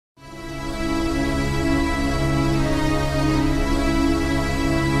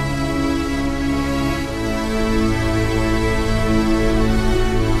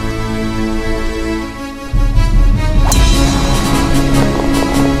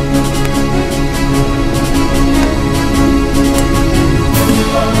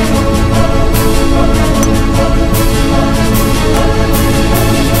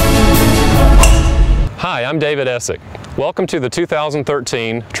David Essick. Welcome to the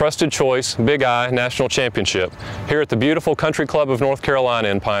 2013 Trusted Choice Big Eye National Championship here at the beautiful Country Club of North Carolina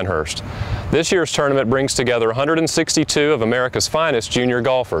in Pinehurst. This year's tournament brings together 162 of America's finest junior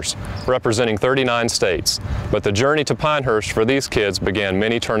golfers, representing 39 states. But the journey to Pinehurst for these kids began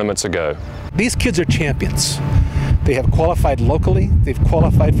many tournaments ago. These kids are champions. They have qualified locally. They've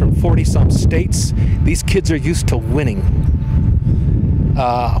qualified from 40-some states. These kids are used to winning.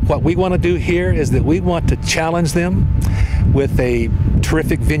 What we want to do here is that we want to challenge them with a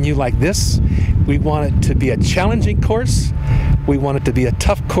terrific venue like this. We want it to be a challenging course. We want it to be a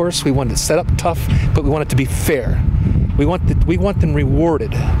tough course. We want it set up tough, but we want it to be fair. We want them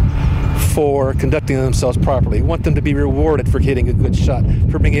rewarded for conducting themselves properly. We want them to be rewarded for hitting a good shot,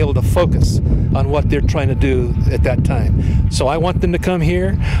 for being able to focus on what they're trying to do at that time. So I want them to come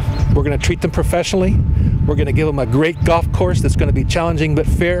here. We're going to treat them professionally. We're going to give them a great golf course that's going to be challenging but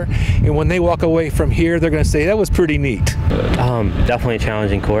fair. And when they walk away from here, they're going to say, that was pretty neat. Definitely a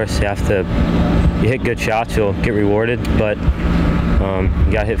challenging course. You hit good shots, you'll get rewarded, but you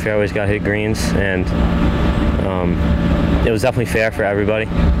got to hit fairways, got to hit greens, and it was definitely fair for everybody.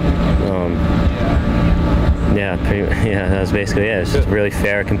 That was basically it. It's just a really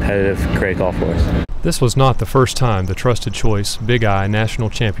fair, competitive, great golf course. This was not the first time the Trusted Choice Big Eye National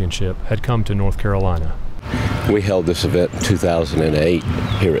Championship had come to North Carolina. We held this event in 2008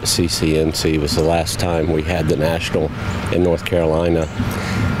 here at CCNC. It was the last time we had the National in North Carolina,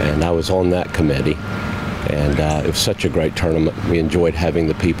 and I was on that committee. And it was such a great tournament. We enjoyed having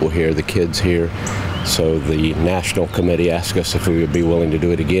the people here, the kids here. So the National Committee asked us if we would be willing to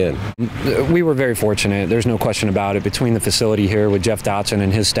do it again. We were very fortunate. There's no question about it. Between the facility here with Jeff Dotson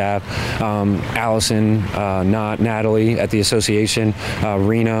and his staff, Allison, Natalie at the association,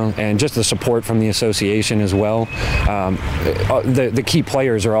 Rena, and just the support from the association as well. The key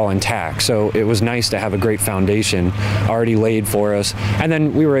players are all intact. So it was nice to have a great foundation already laid for us. And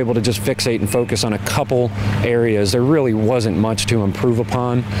then we were able to just fixate and focus on a couple areas. There really wasn't much to improve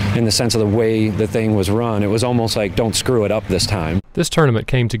upon in the sense of the way the thing was run. It was almost like, don't screw it up this time. This tournament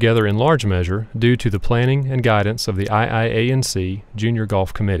came together in large measure due to the planning and guidance of the IIANC Junior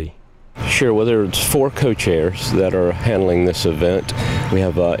Golf Committee. Sure, well, there's 4 co-chairs that are handling this event. We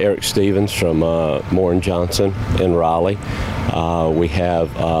have Eric Stevens from Moore & Johnson in Raleigh. We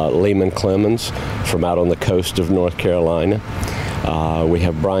have Lehman Clemens from out on the coast of North Carolina. We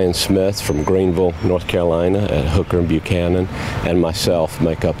have Brian Smith from Greenville, North Carolina at Hooker and Buchanan, and myself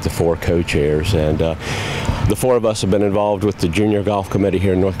make up the 4 co-chairs. And the 4 of us have been involved with the Junior Golf Committee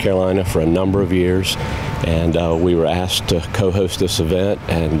here in North Carolina for a number of years, and we were asked to co-host this event,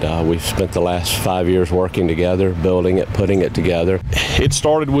 and we've spent the last 5 years working together, building it, putting it together. It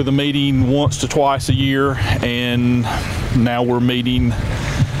started with a meeting once to twice a year, and now we're meeting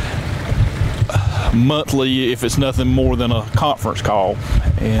monthly if it's nothing more than a conference call.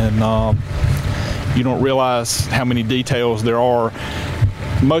 And you don't realize how many details there are.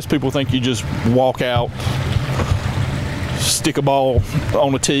 Most people think you just walk out, stick a ball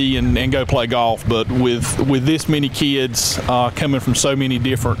on a tee and go play golf, but with this many kids coming from so many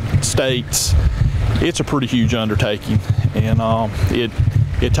different states, it's a pretty huge undertaking, and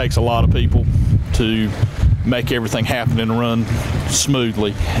it takes a lot of people to make everything happen and run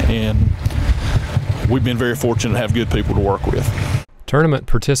smoothly, and we've been very fortunate to have good people to work with. Tournament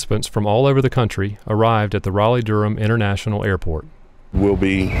participants from all over the country arrived at the Raleigh-Durham International Airport. We'll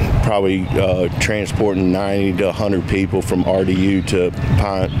be probably transporting 90 to 100 people from RDU to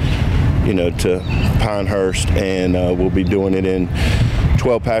Pinehurst, and we'll be doing it in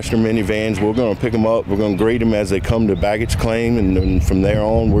 12-passenger minivans. We're going to pick them up. We're going to greet them as they come to baggage claim, and then from there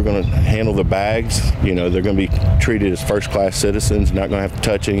on, we're going to handle the bags. You know, they're going to be treated as first-class citizens, not going to have to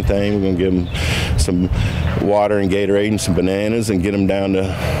touch anything. We're going to give them some water and Gatorade and some bananas and get them down to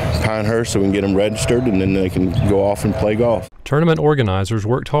Pinehurst so we can get them registered, and then they can go off and play golf. Tournament organizers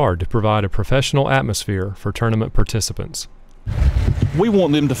worked hard to provide a professional atmosphere for tournament participants. We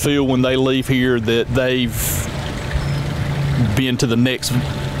want them to feel when they leave here that they've been to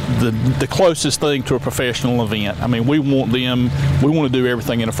the closest thing to a professional event. I mean, we want to do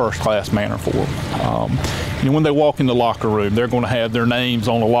everything in a first-class manner for them. When they walk in the locker room, they're going to have their names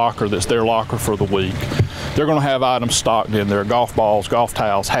on a locker that's their locker for the week. They're going to have items stocked in there, golf balls, golf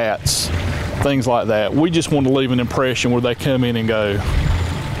towels, hats, things like that. We just want to leave an impression where they come in and go,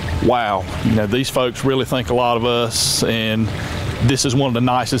 wow, these folks really think a lot of us, and this is one of the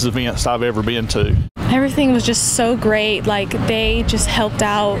nicest events I've ever been to. Everything was just so great. Like, they just helped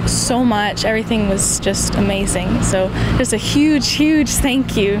out so much. Everything was just amazing. So just a huge, huge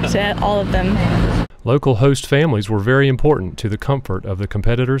thank you to all of them. Local host families were very important to the comfort of the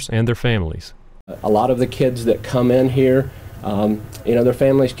competitors and their families. A lot of the kids that come in here, you know, their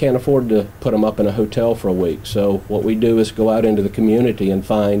families can't afford to put them up in a hotel for a week. So what we do is go out into the community and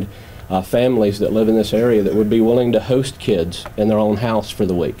find families that live in this area that would be willing to host kids in their own house for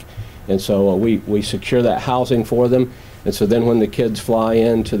the week. And so we secure that housing for them. And so then when the kids fly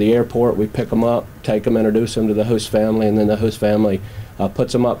into the airport, we pick them up, take them, introduce them to the host family, and then the host family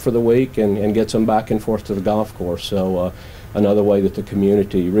puts them up for the week and gets them back and forth to the golf course. So another way that the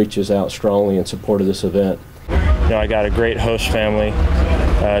community reaches out strongly in support of this event. You know, I got a great host family.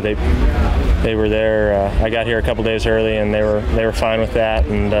 They were there. I got here a couple days early, and they were fine with that.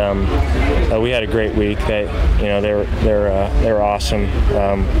 And we had a great week. They were awesome.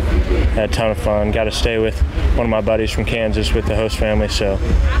 Had a ton of fun. Got to stay with one of my buddies from Kansas with the host family, so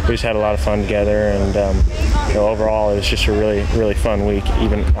we just had a lot of fun together. And you know, overall, it was just a really fun week,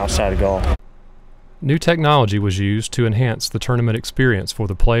 even outside of golf. New technology was used to enhance the tournament experience for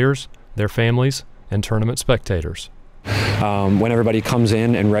the players, their families, and tournament spectators. When everybody comes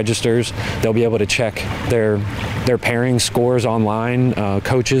in and registers, they'll be able to check their pairing scores online.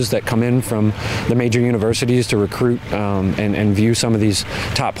 Coaches that come in from the major universities to recruit and view some of these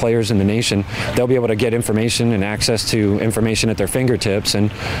top players in the nation, they'll be able to get information and access to information at their fingertips.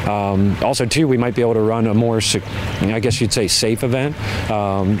 And also too, we might be able to run a more, I guess you'd say, safe event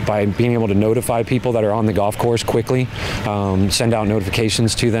by being able to notify people that are on the golf course quickly, send out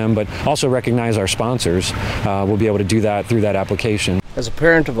notifications to them, but also recognize our sponsors. We'll be able to do that through that application. As a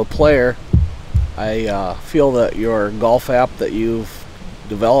parent of a player, I feel that your golf app that you've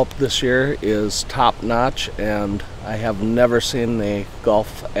developed this year is top-notch, and I have never seen a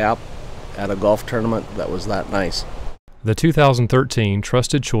golf app at a golf tournament that was that nice. The 2013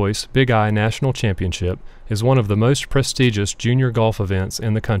 Trusted Choice Big I National Championship is one of the most prestigious junior golf events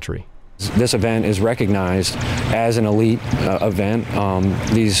in the country. This event is recognized as an elite event.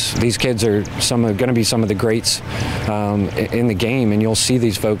 These kids are going to be some of the greats in the game, and you'll see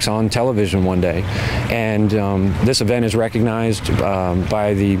these folks on television one day. And this event is recognized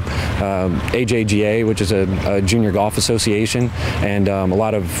by the AJGA, which is a junior golf association, and a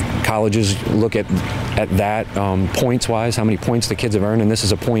lot of colleges look at that points-wise, how many points the kids have earned, and this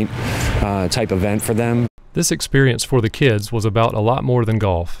is a point type event for them. This experience for the kids was about a lot more than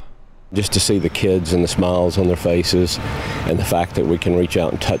golf. Just to see the kids and the smiles on their faces, and the fact that we can reach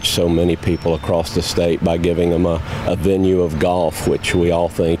out and touch so many people across the state by giving them a venue of golf, which we all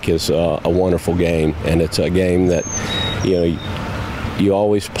think is a wonderful game. And it's a game that, you know, you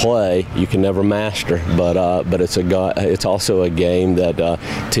always play, you can never master, but it's also a game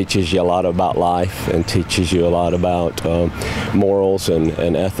that teaches you a lot about life and teaches you a lot about morals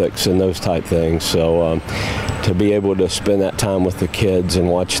and ethics and those type things. So to be able to spend that time with the kids and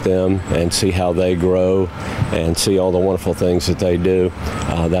watch them and see how they grow and see all the wonderful things that they do,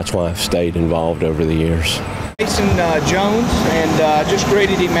 that's why I've stayed involved over the years. Mason Jones, and just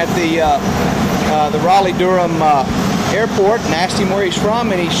greeted him at the Raleigh-Durham airport and asked him where he's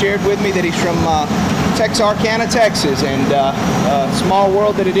from, and he shared with me that he's from Texarkana, Texas, and small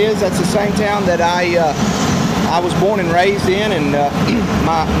world that it is. That's the same town that I was born and raised in, and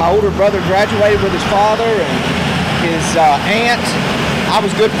my older brother graduated with his father, and his aunt I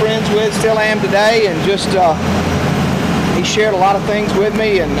was good friends with, still am today, and just he shared a lot of things with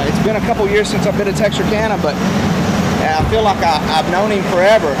me, and it's been a couple years since I've been to Texarkana, but I feel like I've known him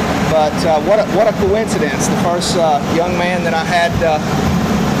forever. But what a coincidence. The first young man that I had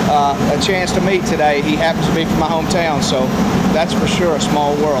a chance to meet today, he happens to be from my hometown, so that's for sure a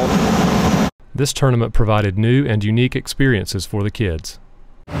small world. This tournament provided new and unique experiences for the kids.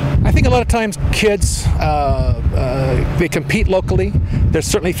 I think a lot of times kids, they compete locally. They're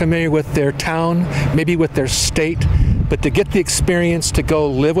certainly familiar with their town, maybe with their state, but to get the experience to go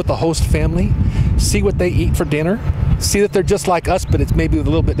live with the host family, see what they eat for dinner, see that they're just like us, but it's maybe with a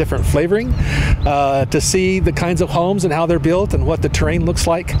little bit different flavoring, to see the kinds of homes and how they're built and what the terrain looks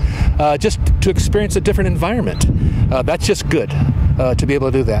like, just to experience a different environment. That's just good to be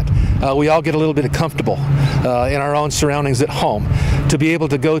able to do that. We all get a little bit comfortable in our own surroundings at home. To be able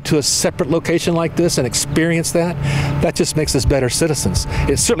to go to a separate location like this and experience that just makes us better citizens.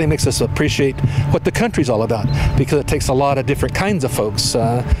 It certainly makes us appreciate what the country's all about, because it takes a lot of different kinds of folks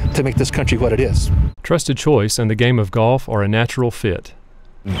to make this country what it is. Trusted Choice and the game of golf are a natural fit.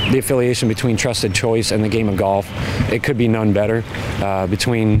 The affiliation between Trusted Choice and the game of golf, it could be none better.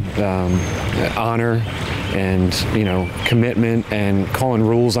 Between honor and commitment and calling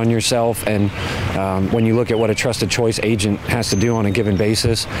rules on yourself, and when you look at what a Trusted Choice agent has to do on a given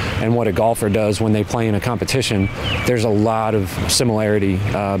basis and what a golfer does when they play in a competition, there's a lot of similarity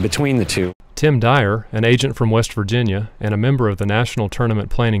between the two. Tim Dyer, an agent from West Virginia and a member of the National Tournament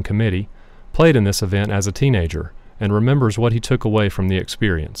Planning Committee, played in this event as a teenager and remembers what he took away from the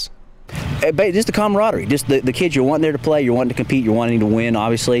experience. Just the camaraderie, just the kids, you're wanting there to play, you're wanting to compete, you're wanting to win,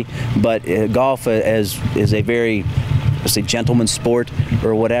 obviously, but golf is a very, let's say, gentleman's sport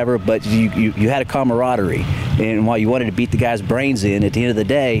or whatever, but you had a camaraderie, and while you wanted to beat the guy's brains in, at the end of the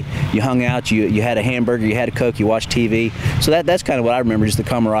day, you hung out, you had a hamburger, you had a Coke, you watched TV, so that's kind of what I remember, just the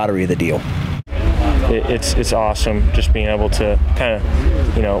camaraderie of the deal. It's awesome just being able to kind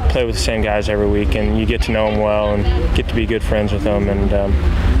of, you know, play with the same guys every week, and you get to know them well and get to be good friends with them. And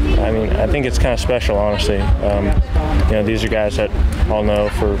I mean, I think it's kind of special, honestly. You know, these are guys that I'll know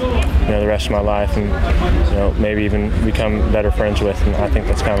for, you know, the rest of my life, and, you know, maybe even become better friends with. And I think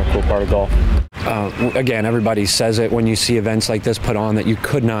that's kind of a cool part of golf. Again, everybody says it when you see events like this put on, that you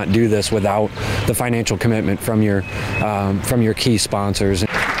could not do this without the financial commitment from your key sponsors.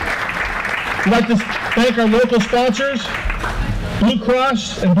 I'd like to thank our local sponsors, Blue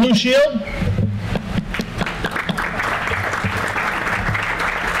Cross and Blue Shield,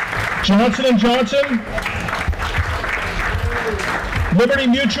 Johnson & Johnson, Liberty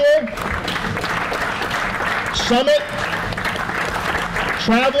Mutual, Summit,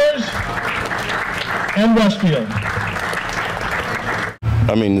 Travelers, and Westfield.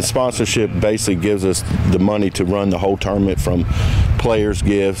 I mean, the sponsorship basically gives us the money to run the whole tournament, from players'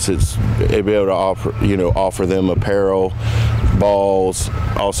 gifts. It's be able to offer them apparel, balls.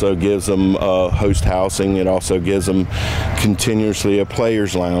 Also gives them host housing. It also gives them continuously a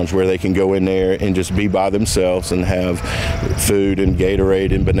players' lounge where they can go in there and just be by themselves and have food and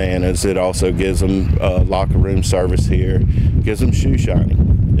Gatorade and bananas. It also gives them locker room service here. It gives them shoe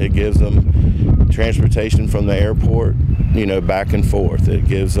shining. It gives them transportation from the airport, you know, back and forth. It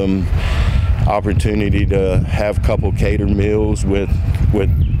gives them opportunity to have a couple catered meals with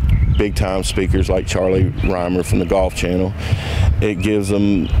big time speakers like Charlie Reimer from the Golf Channel. It gives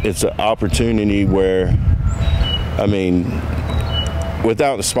them, it's an opportunity where, I mean,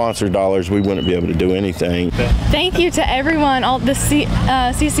 without the sponsor dollars, we wouldn't be able to do anything. Thank you to everyone, all the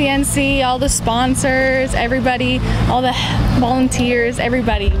CCNC, all the sponsors, everybody, all the volunteers,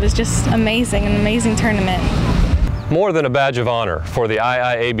 everybody. It was just amazing, an amazing tournament. More than a badge of honor for the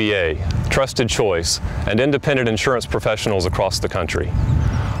IIABA, Trusted Choice, and independent insurance professionals across the country.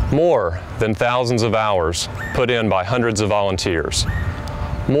 More than thousands of hours put in by hundreds of volunteers.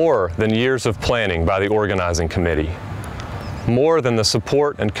 More than years of planning by the organizing committee. More than the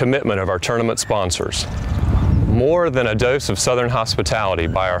support and commitment of our tournament sponsors. More than a dose of Southern hospitality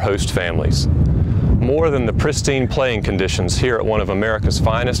by our host families. More than the pristine playing conditions here at one of America's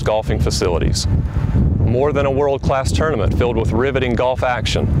finest golfing facilities. More than a world-class tournament filled with riveting golf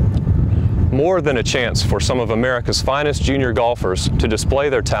action. More than a chance for some of America's finest junior golfers to display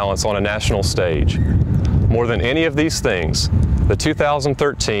their talents on a national stage. More than any of these things, the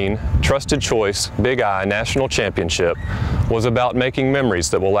 2013 Trusted Choice Big I National Championship was about making memories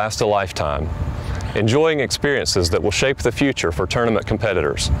that will last a lifetime, enjoying experiences that will shape the future for tournament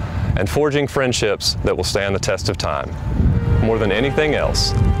competitors, and forging friendships that will stand the test of time. More than anything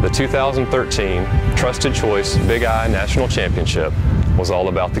else, the 2013 Trusted Choice Big I National Championship was all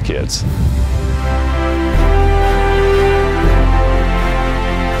about the kids.